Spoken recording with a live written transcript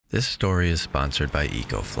This story is sponsored by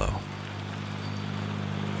EcoFlow.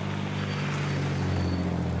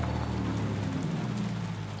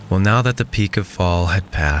 Well, now that the peak of fall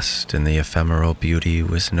had passed and the ephemeral beauty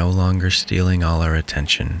was no longer stealing all our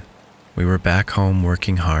attention, we were back home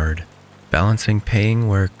working hard, balancing paying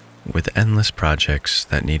work with endless projects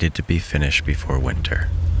that needed to be finished before winter.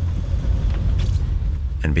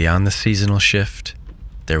 And beyond the seasonal shift,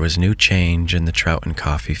 there was new change in the Trout and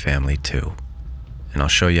Coffee family too. And I'll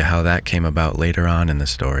show you how that came about later on in the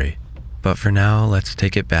story. But for now, let's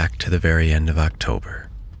take it back to the very end of October,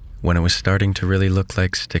 when it was starting to really look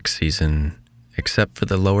like stick season, except for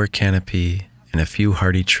the lower canopy and a few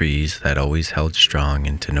hardy trees that always held strong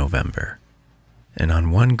into November. And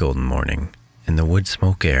on one golden morning, in the wood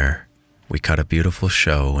smoke air, we caught a beautiful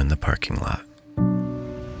show in the parking lot.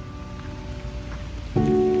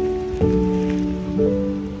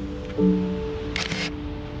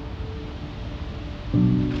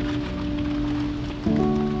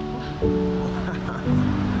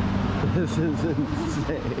 This is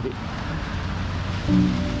insane.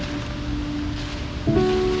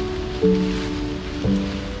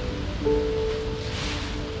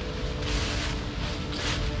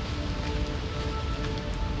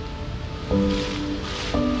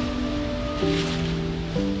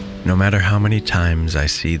 No matter how many times I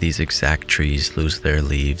see these exact trees lose their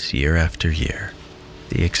leaves year after year,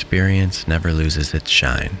 the experience never loses its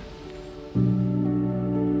shine.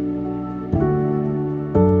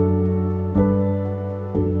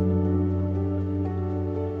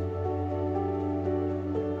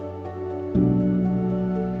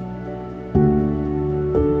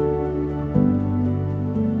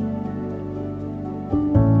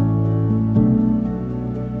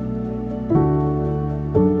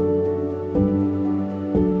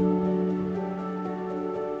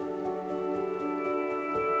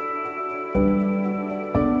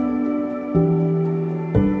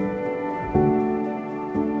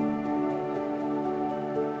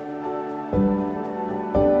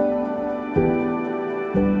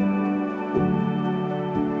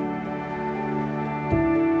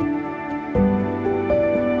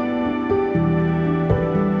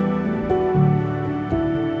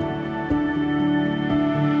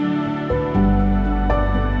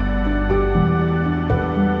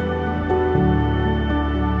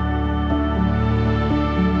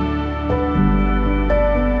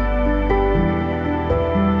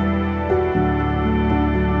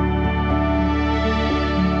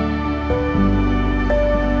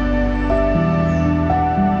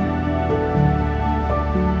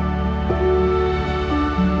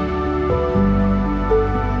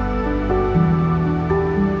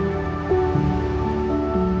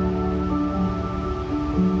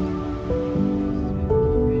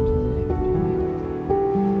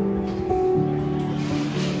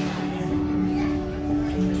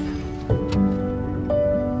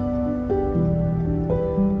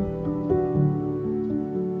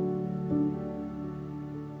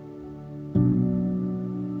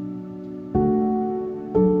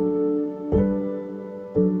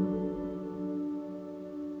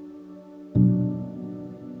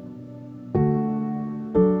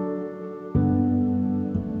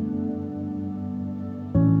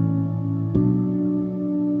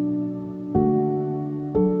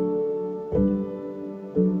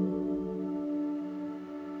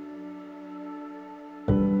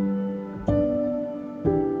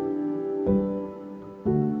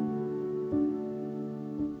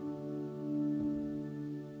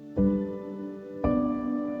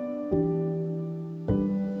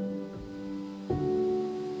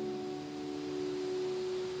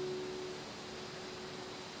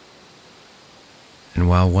 And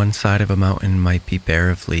while one side of a mountain might be bare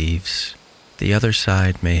of leaves, the other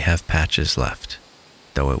side may have patches left,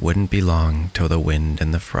 though it wouldn't be long till the wind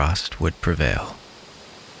and the frost would prevail.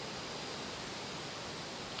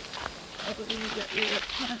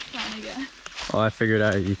 Oh, I figured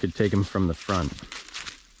out you could take them from the front.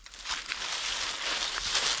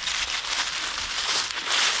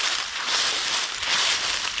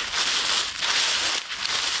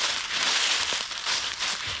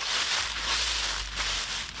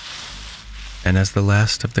 And as the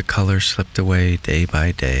last of the color slipped away day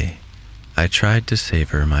by day, I tried to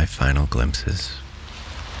savor my final glimpses.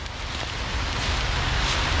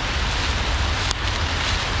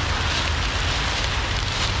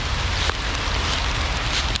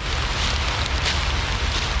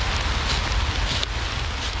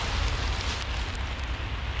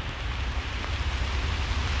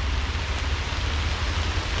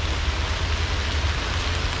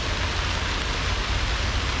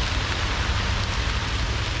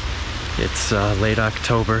 It's late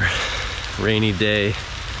October, rainy day.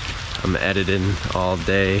 I'm editing all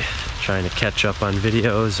day, trying to catch up on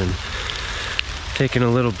videos and taking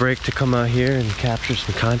a little break to come out here and capture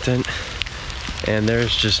some content. And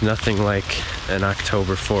there's just nothing like an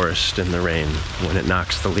October forest in the rain when it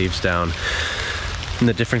knocks the leaves down and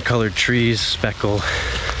the different colored trees speckle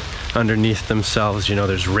underneath themselves. You know,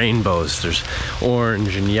 there's rainbows, there's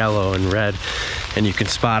orange and yellow and red, and you can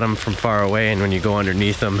spot them from far away, and when you go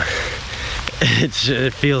underneath them,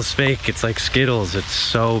 it feels fake. It's like Skittles. It's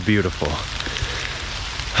so beautiful.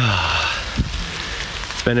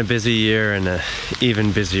 It's been a busy year and an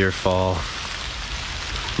even busier fall.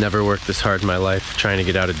 Never worked this hard in my life trying to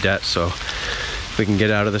get out of debt so we can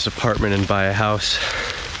get out of this apartment and buy a house.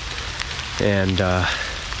 And I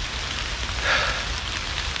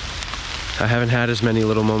haven't had as many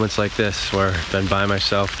little moments like this where I've been by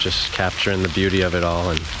myself just capturing the beauty of it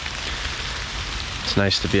all, and it's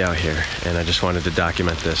nice to be out here. And I just wanted to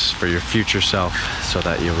document this for your future self so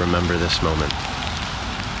that you'll remember this moment.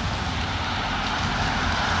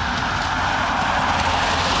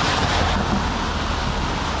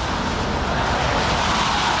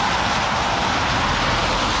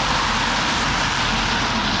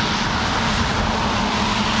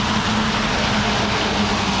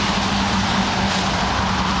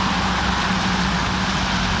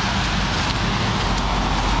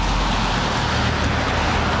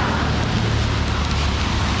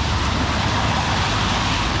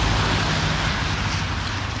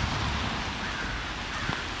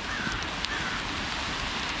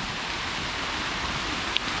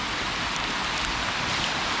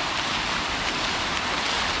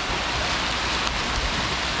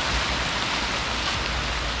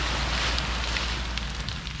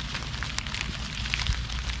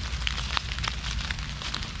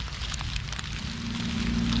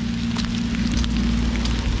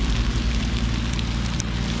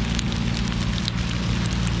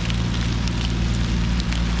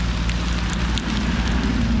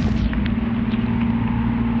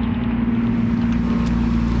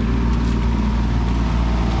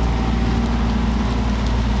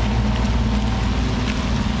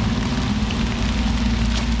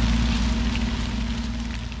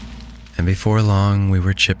 And before long, we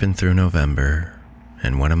were chipping through November,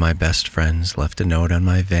 and one of my best friends left a note on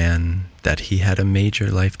my van that he had a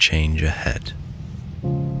major life change ahead.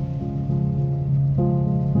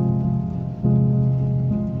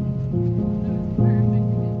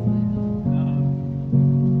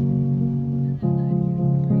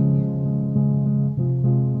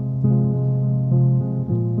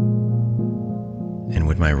 And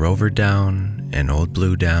with my Rover down and Old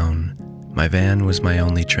Blue down, my van was my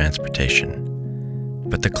only transportation,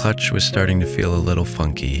 but the clutch was starting to feel a little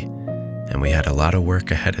funky, and we had a lot of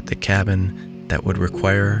work ahead at the cabin that would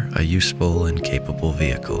require a useful and capable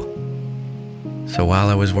vehicle. So while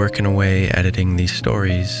I was working away editing these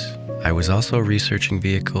stories, I was also researching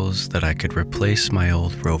vehicles that I could replace my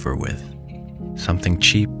old Rover with. Something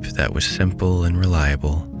cheap that was simple and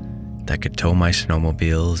reliable, that could tow my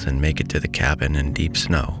snowmobiles and make it to the cabin in deep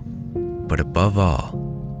snow. But above all,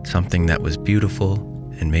 something that was beautiful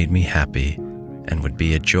and made me happy and would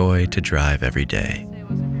be a joy to drive every day. I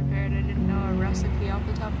wasn't prepared. I didn't know a recipe off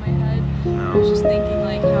the top of my head. I was just thinking,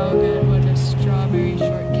 like, how good would a strawberry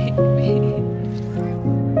shortcake be?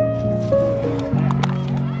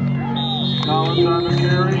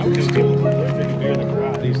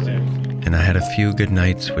 And I had a few good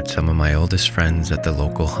nights with some of my oldest friends at the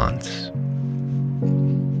local haunts.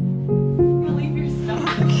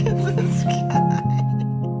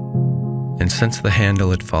 And since the handle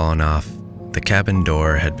had fallen off, the cabin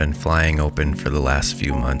door had been flying open for the last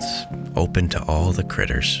few months, open to all the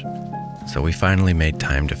critters. So we finally made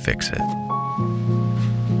time to fix it.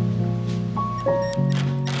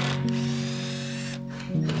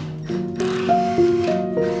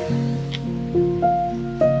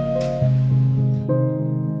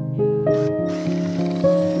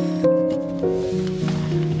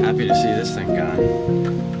 Happy to see this thing gone.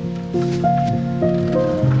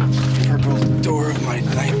 Door of my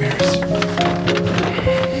nightmares.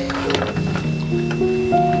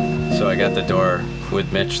 So I got the door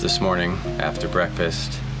with Mitch this morning after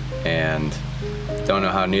breakfast, and don't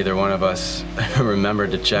know how neither one of us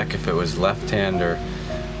remembered to check if it was left hand or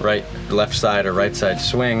left side or right side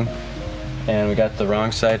swing, and we got the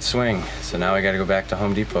wrong side swing. So now we got to go back to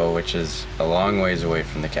Home Depot, which is a long ways away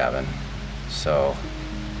from the cabin. So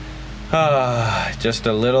just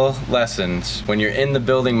a little lesson. When you're in the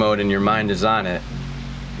building mode and your mind is on it,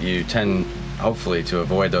 you tend, hopefully, to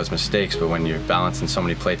avoid those mistakes. But when you're balancing so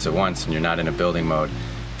many plates at once and you're not in a building mode,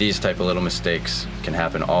 these type of little mistakes can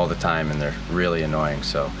happen all the time and they're really annoying.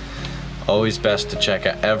 So always best to check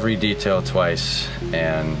out every detail twice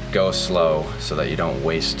and go slow so that you don't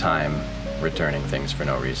waste time returning things for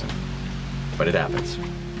no reason. But it happens.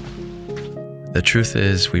 The truth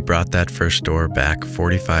is, we brought that first door back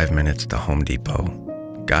 45 minutes to Home Depot,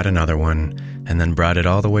 got another one, and then brought it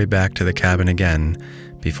all the way back to the cabin again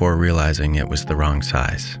before realizing it was the wrong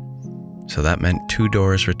size. So that meant 2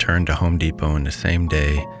 doors returned to Home Depot in the same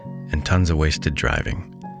day and tons of wasted driving.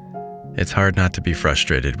 It's hard not to be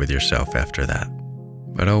frustrated with yourself after that.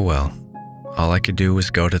 But oh well, all I could do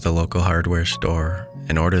was go to the local hardware store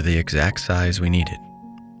and order the exact size we needed.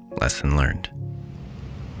 Lesson learned.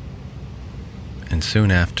 And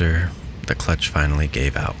soon after, the clutch finally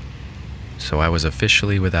gave out. So I was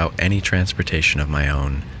officially without any transportation of my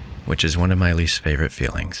own, which is one of my least favorite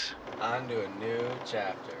feelings. On to a new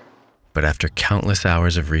chapter. But after countless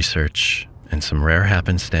hours of research and some rare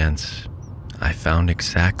happenstance, I found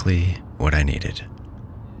exactly what I needed.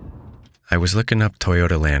 I was looking up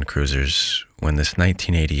Toyota Land Cruisers when this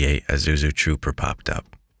 1988 Isuzu Trooper popped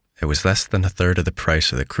up. It was less than a third of the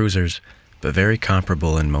price of the Cruisers, but very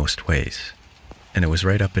comparable in most ways. And it was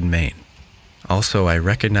right up in Maine. Also, I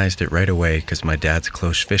recognized it right away because my dad's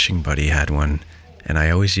close fishing buddy had one, and I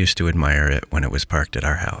always used to admire it when it was parked at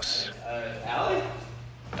our house. Allie?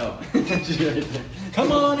 Oh, she's right there.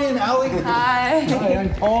 Come on in, Allie. Hi. Hi,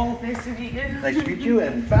 I'm Paul. Nice to meet you. Nice to meet you.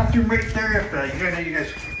 And bathroom right there. If you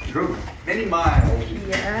guys drove many miles.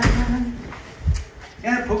 Yeah.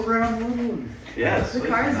 Yeah, poke around a little. Yes. The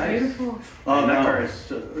car is beautiful. Oh, that car is.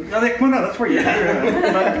 Come on, that's where you're.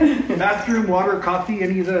 Bathroom, water, coffee,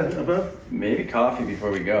 any of the above? Maybe coffee before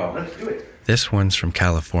we go. Let's do it. This one's from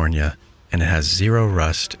California, and it has 0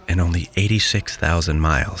 rust and only 86,000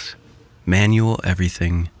 miles. Manual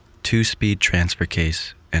everything, 2-speed transfer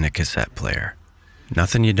case, and a cassette player.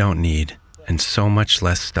 Nothing you don't need, and so much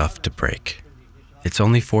less stuff to break. It's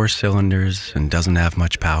only 4 cylinders and doesn't have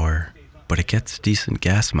much power, but it gets decent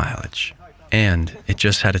gas mileage. And it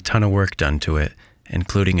just had a ton of work done to it,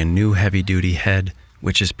 including a new heavy-duty head,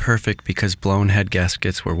 which is perfect because blown head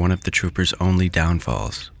gaskets were one of the Trooper's only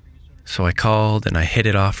downfalls. So I called and I hit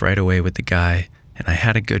it off right away with the guy, and I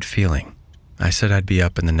had a good feeling. I said I'd be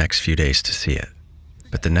up in the next few days to see it.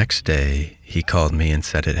 But the next day, he called me and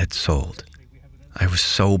said it had sold. I was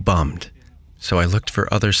so bummed. So I looked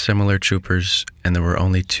for other similar Troopers, and there were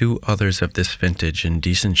only 2 others of this vintage in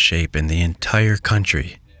decent shape in the entire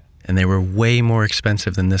country. And they were way more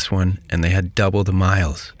expensive than this one, and they had double the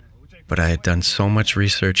miles. But I had done so much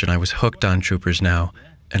research and I was hooked on Troopers now,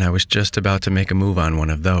 and I was just about to make a move on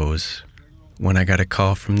one of those, when I got a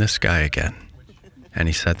call from this guy again. And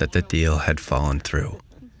he said that the deal had fallen through.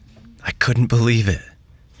 I couldn't believe it,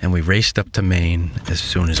 and we raced up to Maine as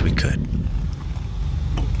soon as we could.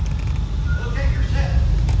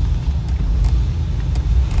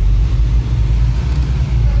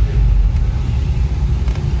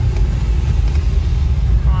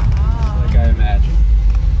 Like I imagined.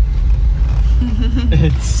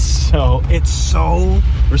 It's so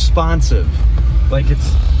responsive. Like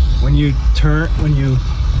it's when you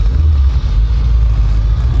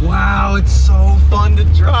wow, it's so fun to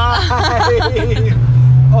drive.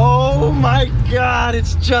 Oh my God,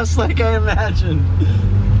 it's just like I imagined.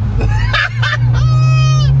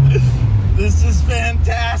 This is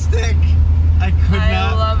fantastic. I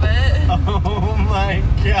love it. Oh my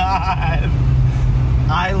God.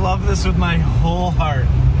 I love this with my whole heart.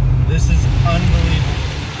 This is unbelievable.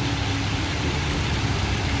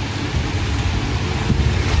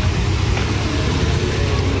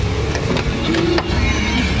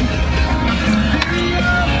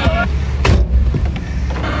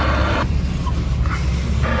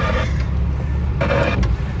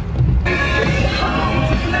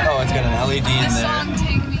 Oh, it's got an LED in there.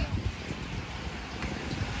 Take me.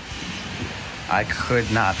 I could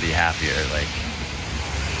not be happier. Like,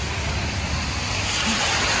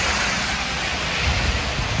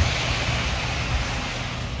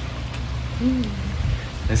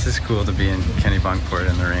 this is cool to be in Kennebunkport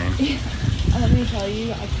in the rain. Yeah. Let me tell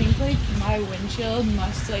you, I think like my windshield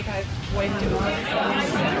must like I've wiped it off.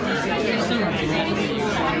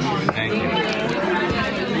 Thank you.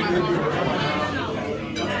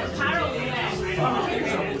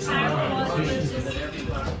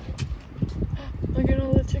 Look at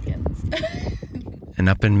all the chickens. And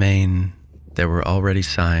up in Maine, there were already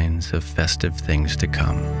signs of festive things to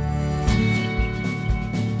come.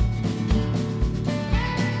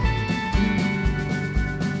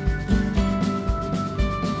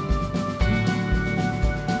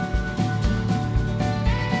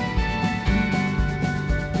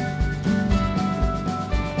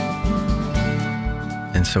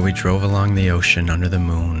 So we drove along the ocean under the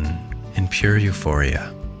moon in pure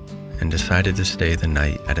euphoria and decided to stay the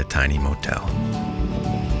night at a tiny motel.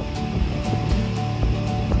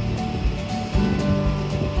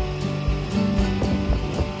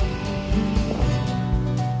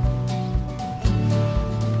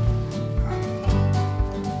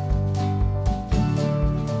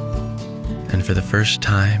 And for the first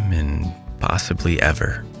time in possibly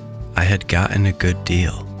ever, I had gotten a good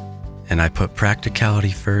deal. And I put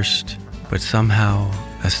practicality first, but somehow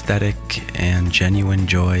aesthetic and genuine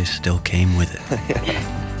joy still came with it.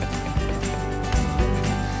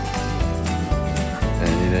 I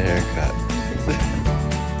need a haircut.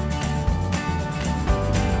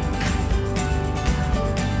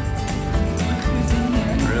 Who's in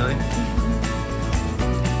here? Really?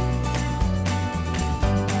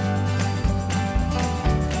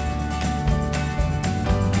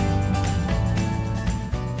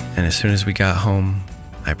 And as soon as we got home,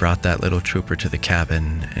 I brought that little trooper to the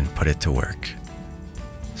cabin and put it to work.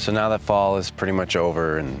 So now that fall is pretty much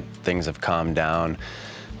over and things have calmed down,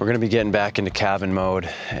 we're gonna be getting back into cabin mode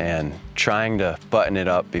and trying to button it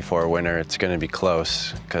up before winter. It's gonna be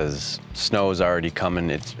close because snow's already coming.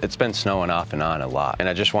 It's been snowing off and on a lot. And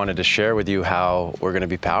I just wanted to share with you how we're gonna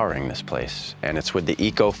be powering this place. And it's with the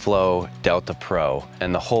EcoFlow Delta Pro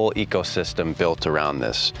and the whole ecosystem built around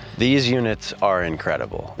this. These units are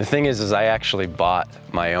incredible. The thing is I actually bought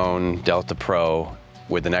my own Delta Pro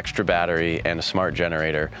with an extra battery and a smart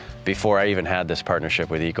generator before I even had this partnership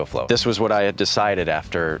with EcoFlow. This was what I had decided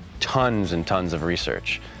after tons and tons of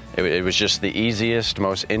research. It was just the easiest,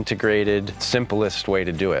 most integrated, simplest way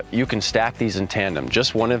to do it. You can stack these in tandem.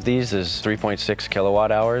 Just one of these is 3.6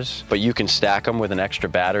 kilowatt hours, but you can stack them with an extra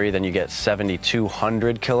battery, then you get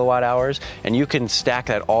 7,200 kilowatt hours, and you can stack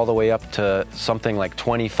that all the way up to something like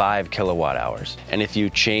 25 kilowatt hours. And if you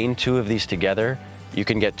chain two of these together, you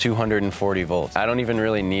can get 240 volts. I don't even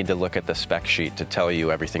really need to look at the spec sheet to tell you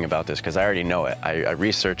everything about this because I already know it. I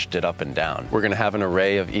researched it up and down. We're gonna have an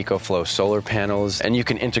array of EcoFlow solar panels and you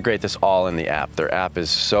can integrate this all in the app. Their app is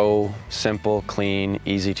so simple, clean,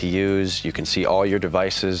 easy to use. You can see all your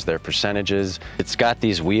devices, their percentages. It's got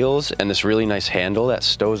these wheels and this really nice handle that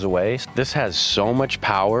stows away. This has so much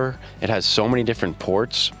power. It has so many different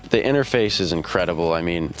ports. The interface is incredible. I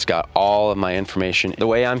mean, it's got all of my information. The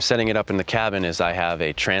way I'm setting it up in the cabin is I have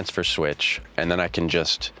a transfer switch and then I can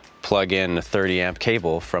just plug in a 30 amp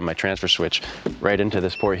cable from my transfer switch right into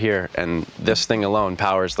this port here, and this thing alone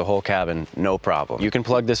powers the whole cabin, no problem. You can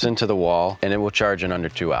plug this into the wall and it will charge in under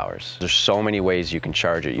 2 hours. There's so many ways you can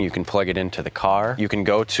charge it. You can plug it into the car. You can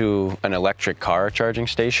go to an electric car charging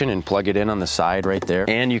station and plug it in on the side right there,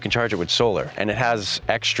 and you can charge it with solar. And it has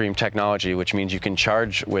Extreme technology, which means you can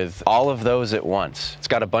charge with all of those at once. It's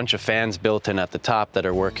got a bunch of fans built in at the top that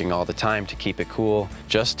are working all the time to keep it cool.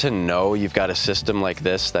 Just to know you've got a system like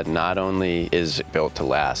this that not only is built to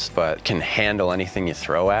last, but can handle anything you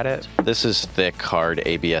throw at it. This is thick, hard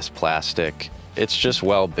ABS plastic. It's just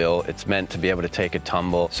well built. It's meant to be able to take a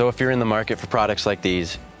tumble. So if you're in the market for products like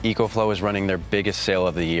these, EcoFlow is running their biggest sale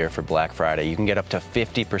of the year for Black Friday. You can get up to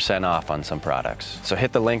 50% off on some products. So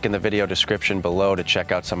hit the link in the video description below to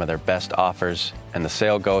check out some of their best offers, and the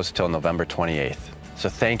sale goes till November 28th. So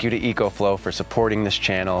thank you to EcoFlow for supporting this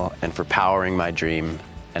channel and for powering my dream.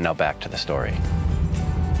 And now back to the story.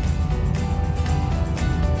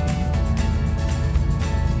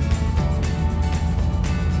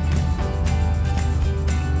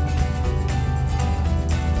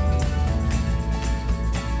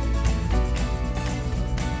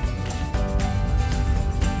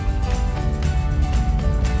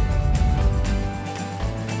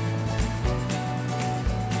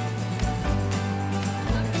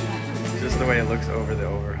 Just the way it looks over the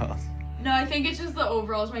overalls. No, I think it's just the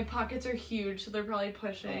overalls. My pockets are huge, so they're probably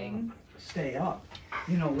pushing. Stay up.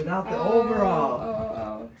 You know, without the Oh,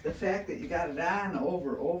 overall. The fact that you got it on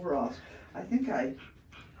over overalls. I think I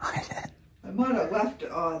might have left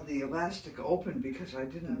the elastic open because I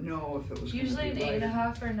didn't know if it was Usually an gonna be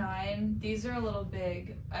 8.5 or 9. These are a little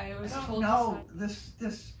big. I was told. No, this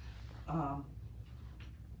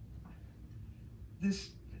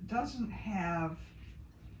doesn't have.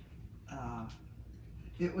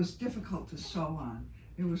 It was difficult to sew on.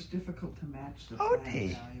 It was difficult to match the plan,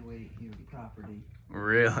 evaluate your property.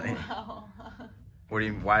 Really? Wow. What do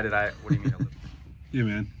you mean a little? Yeah,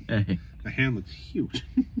 man. Hey. The hand looks huge.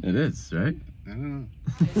 It is, right? I don't know.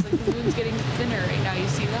 It's like the moon's getting thinner right now. You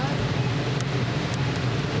see that?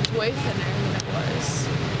 It's way thinner than it was.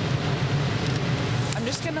 I'm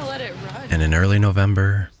just gonna let it run. And in early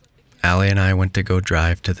November, Allie and I went to go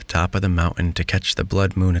drive to the top of the mountain to catch the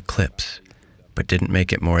blood moon eclipse but didn't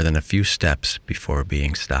make it more than a few steps before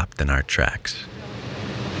being stopped in our tracks.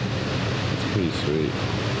 It's pretty sweet.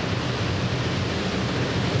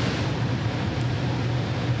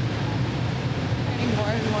 Getting more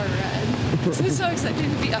and more red. This is so exciting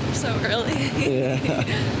to be up so early. Yeah.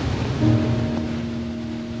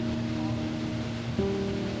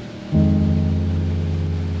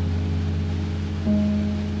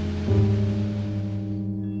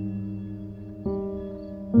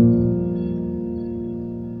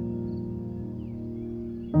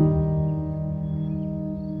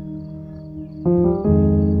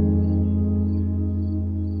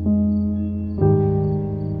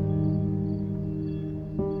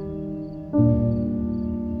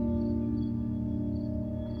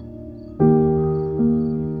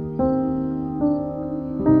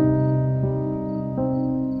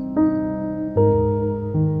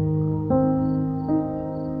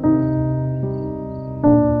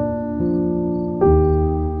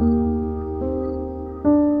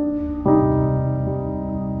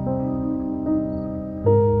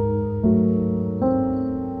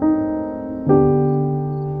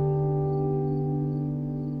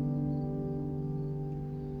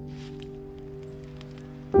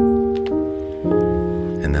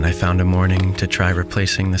 And then I found a morning to try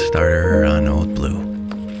replacing the starter on Old Blue.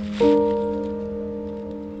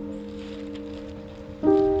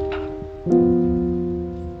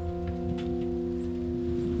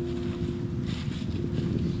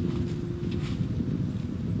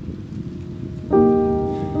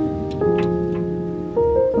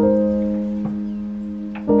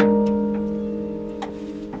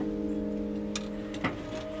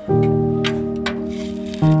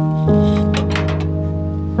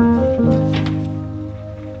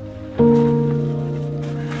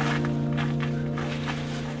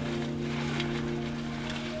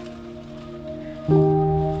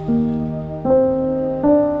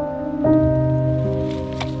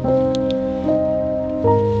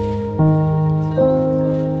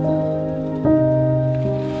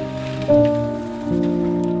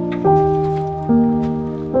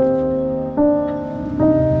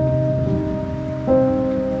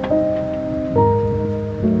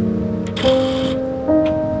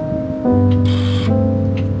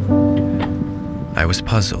 I was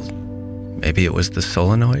puzzled. Maybe it was the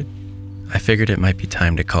solenoid? I figured it might be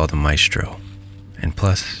time to call the maestro. And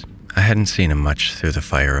plus, I hadn't seen him much through the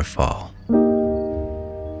fire of fall.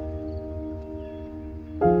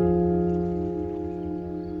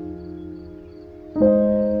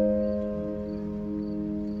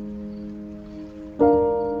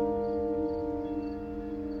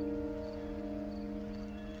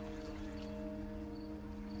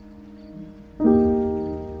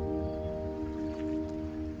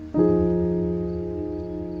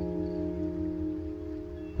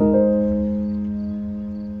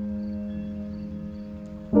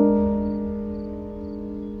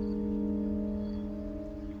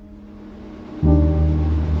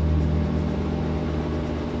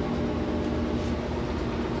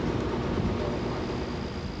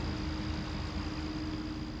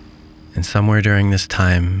 And somewhere during this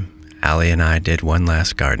time, Allie and I did one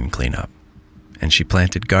last garden cleanup. And she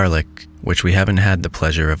planted garlic, which we haven't had the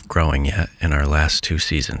pleasure of growing yet in our last 2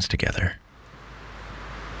 seasons together.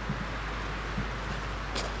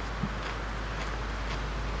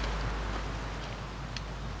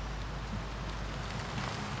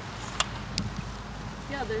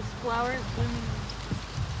 Yeah, there's flowers blooming.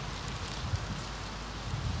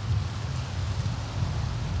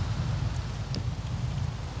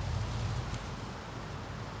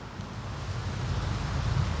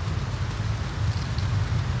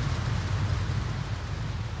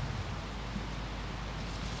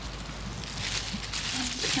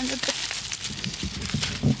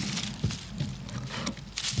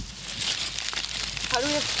 How do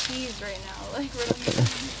we have peas right now? Like, we're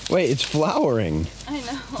not... Wait, it's flowering. I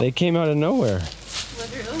know. They came out of nowhere.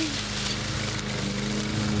 Literally.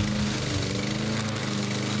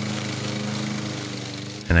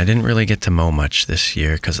 And I didn't really get to mow much this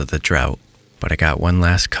year because of the drought, but I got one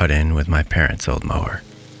last cut in with my parents' old mower.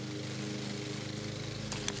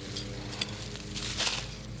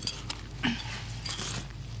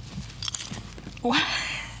 What?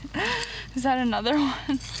 Is that another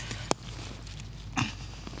one?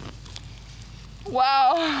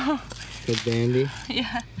 Wow. Good dandy.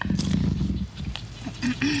 Yeah.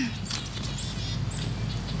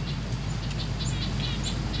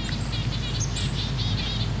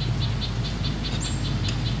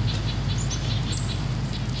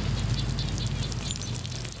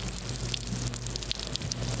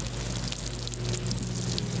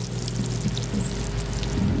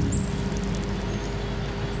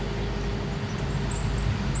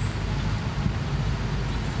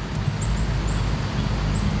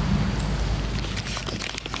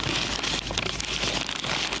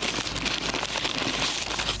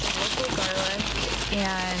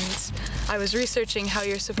 I was researching how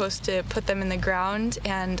you're supposed to put them in the ground,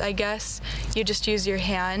 and I guess you just use your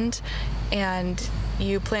hand and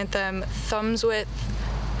you plant them thumbs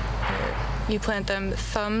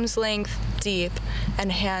length deep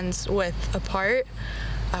and hands width apart.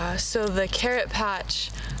 So the carrot patch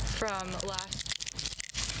from last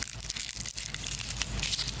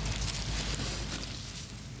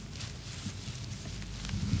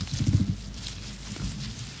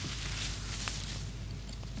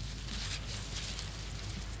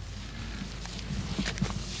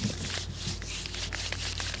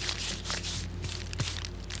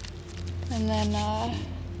and then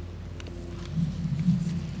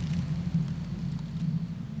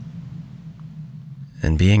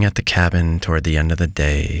And being at the cabin toward the end of the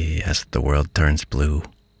day as the world turns blue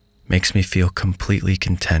makes me feel completely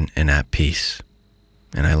content and at peace,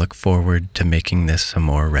 and I look forward to making this a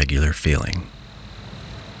more regular feeling.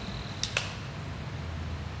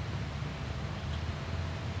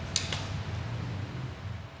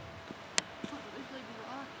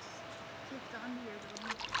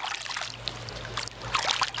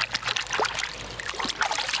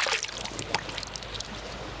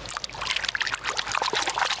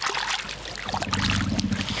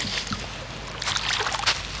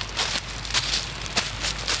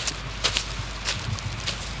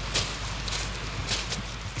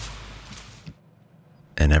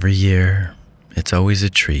 And every year, it's always a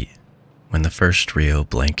treat when the first real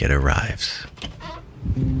blanket arrives.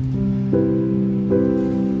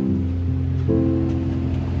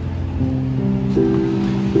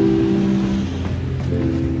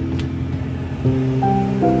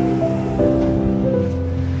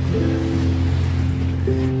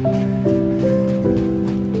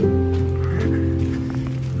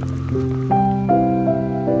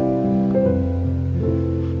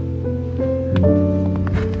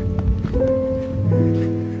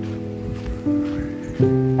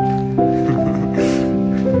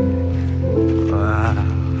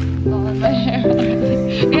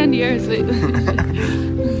 and yours.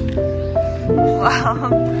 Wow.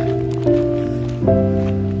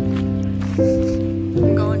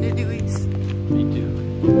 I'm going to Dewey's. Me too.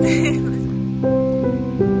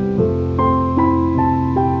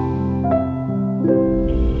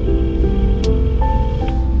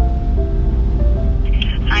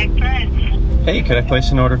 Hi, Fred. Hey, could I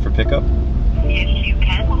place an order for pickup? Yes, you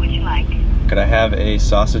can. What would you like? Could I have a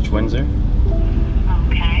sausage Windsor?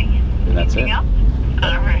 Okay. And that's it. Anything else?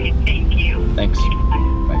 All right. Thank you. Thanks.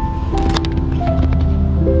 Bye.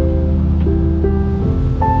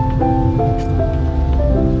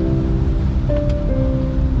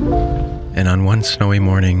 And on one snowy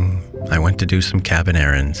morning, I went to do some cabin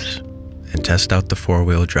errands and test out the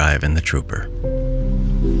four-wheel drive in the Trooper.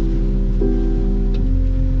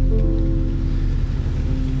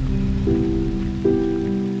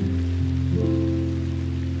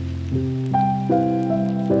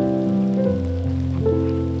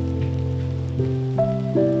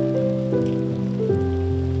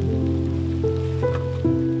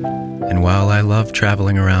 And while I love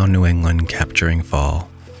traveling around New England capturing fall,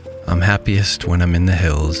 I'm happiest when I'm in the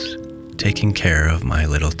hills, taking care of my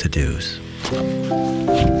little to-dos.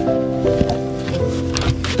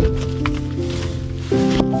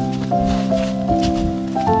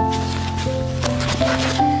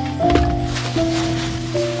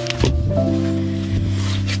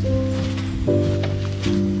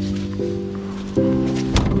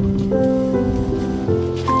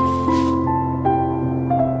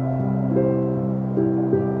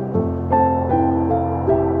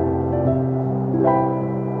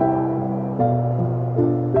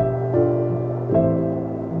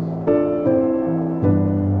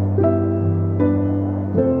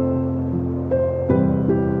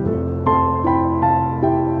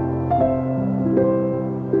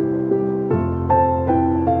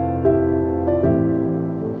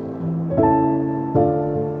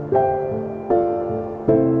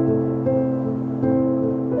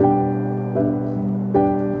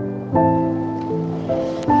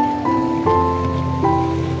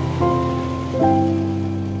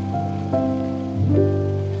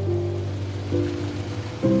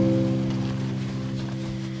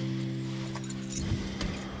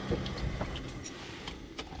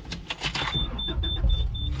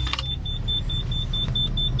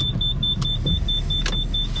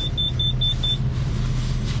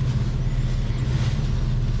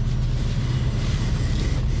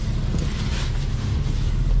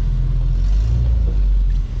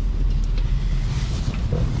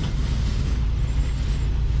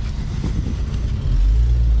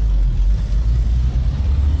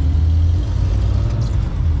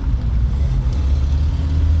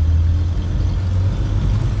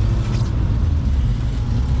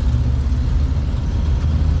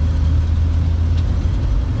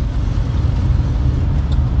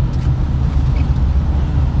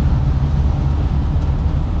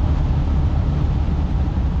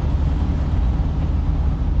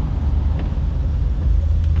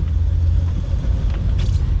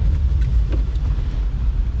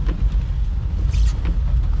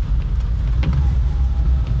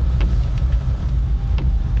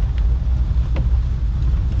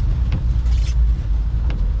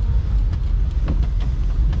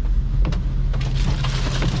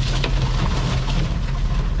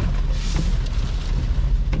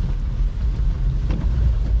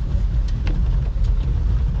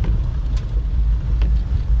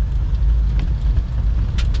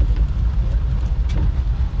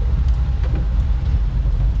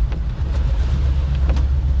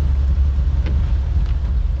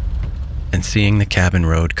 seeing the cabin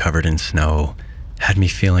road covered in snow had me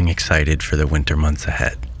feeling excited for the winter months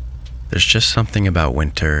ahead. There's just something about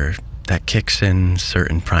winter that kicks in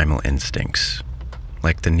certain primal instincts,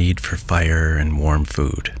 like the need for fire and warm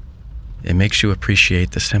food. It makes you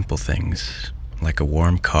appreciate the simple things, like a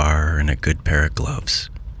warm car and a good pair of gloves.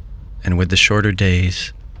 And with the shorter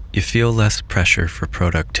days, you feel less pressure for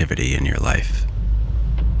productivity in your life.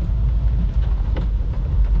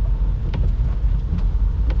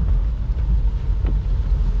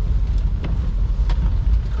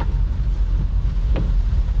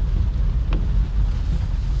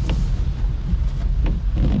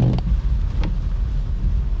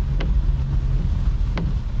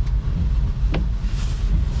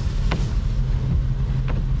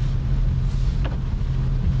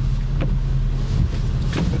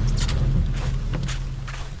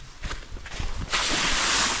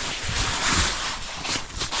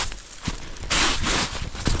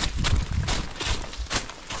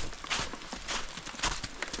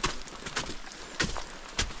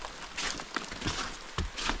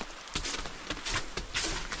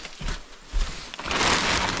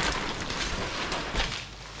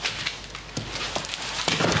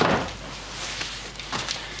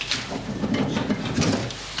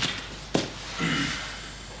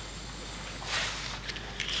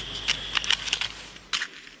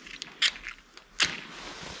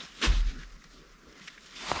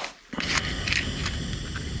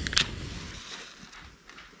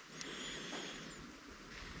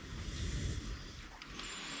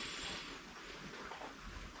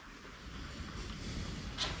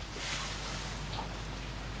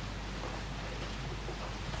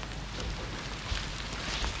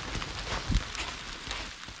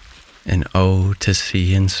 And oh, to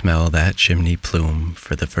see and smell that chimney plume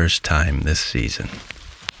for the first time this season.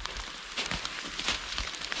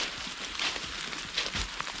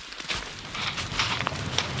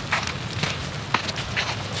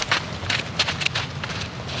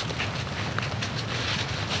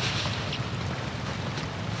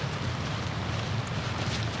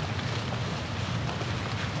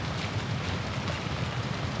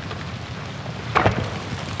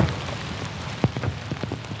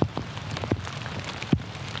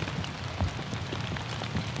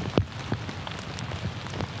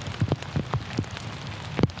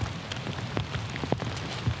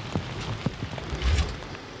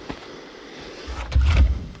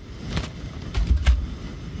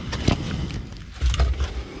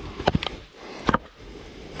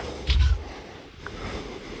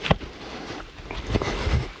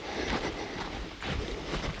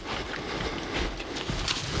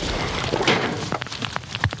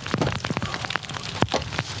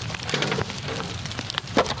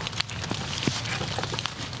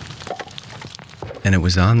 And it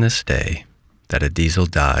was on this day that a diesel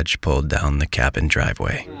Dodge pulled down the cabin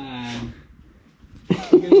driveway. You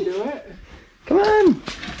gonna do it? Come on!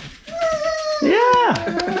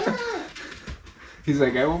 Yeah! He's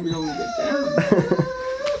like, I won't be able to get down.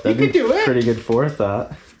 You can do it. Pretty good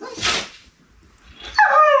forethought.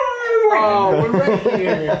 Oh, we're right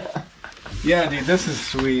here. Yeah, dude, this is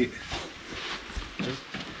sweet.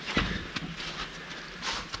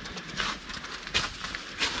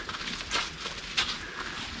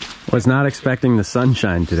 Was not expecting the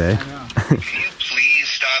sunshine today. I know. Can you please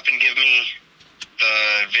stop and give me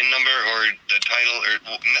the VIN number or the title or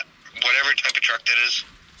whatever type of truck that is?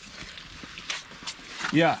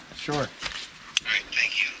 Yeah, sure. Alright,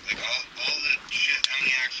 thank you. Like all the shit, how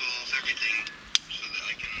many axles, everything, so that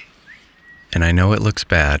I can... And I know it looks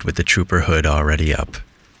bad with the trooper hood already up,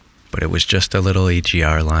 but it was just a little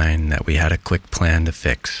EGR line that we had a quick plan to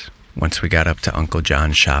fix once we got up to Uncle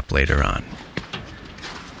John's shop later on.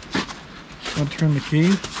 I'll turn the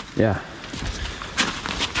key. Yeah.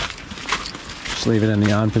 Just leave it in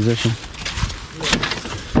the on position.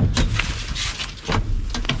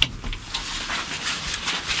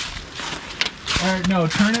 Alright, no,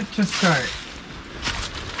 turn it to start.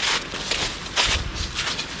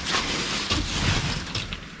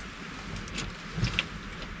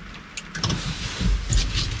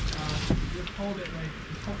 Just hold it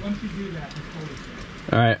like, once you do that, just hold it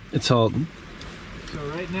there. All right, it's holding. So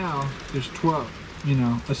right now, there's 12,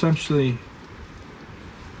 essentially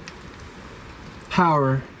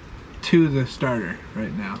power to the starter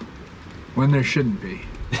right now, when there shouldn't be.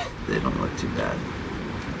 They don't look too bad.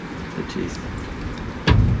 The teeth.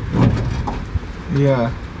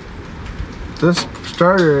 Yeah. This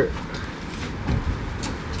starter,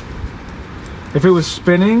 if it was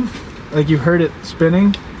spinning, like you heard it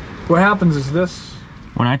spinning, what happens is this.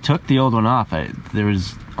 When I took the old one off, there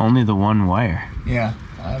was only the one wire. Yeah,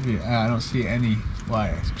 I don't see any Why?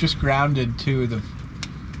 It's just grounded to the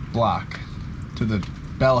block, to the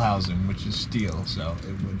bell housing, which is steel, so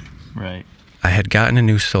it would... Right. I had gotten a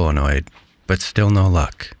new solenoid, but still no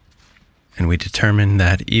luck. And we determined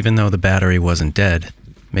that even though the battery wasn't dead,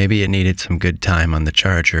 maybe it needed some good time on the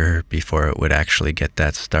charger before it would actually get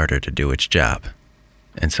that starter to do its job.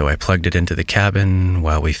 And so I plugged it into the cabin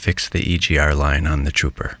while we fixed the EGR line on the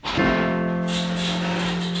Trooper.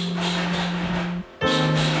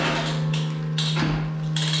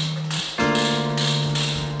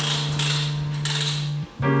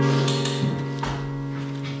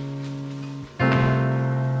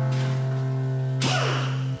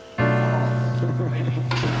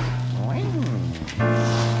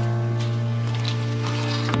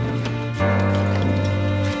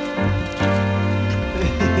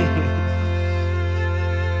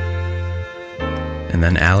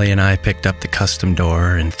 And then Allie and I picked up the custom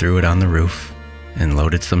door and threw it on the roof and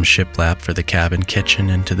loaded some shiplap for the cabin kitchen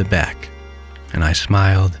into the back. And I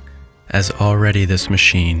smiled, as already this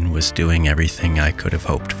machine was doing everything I could have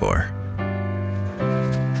hoped for.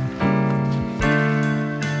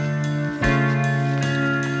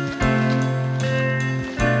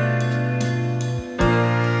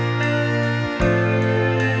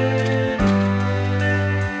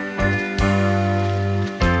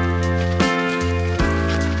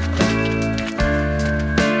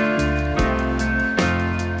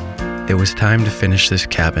 It was time to finish this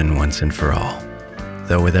cabin once and for all.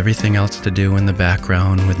 Though with everything else to do in the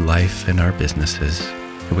background with life and our businesses,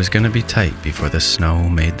 it was going to be tight before the snow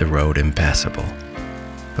made the road impassable.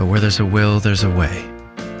 But where there's a will, there's a way,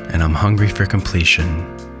 and I'm hungry for completion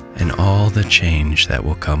and all the change that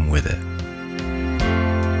will come with it.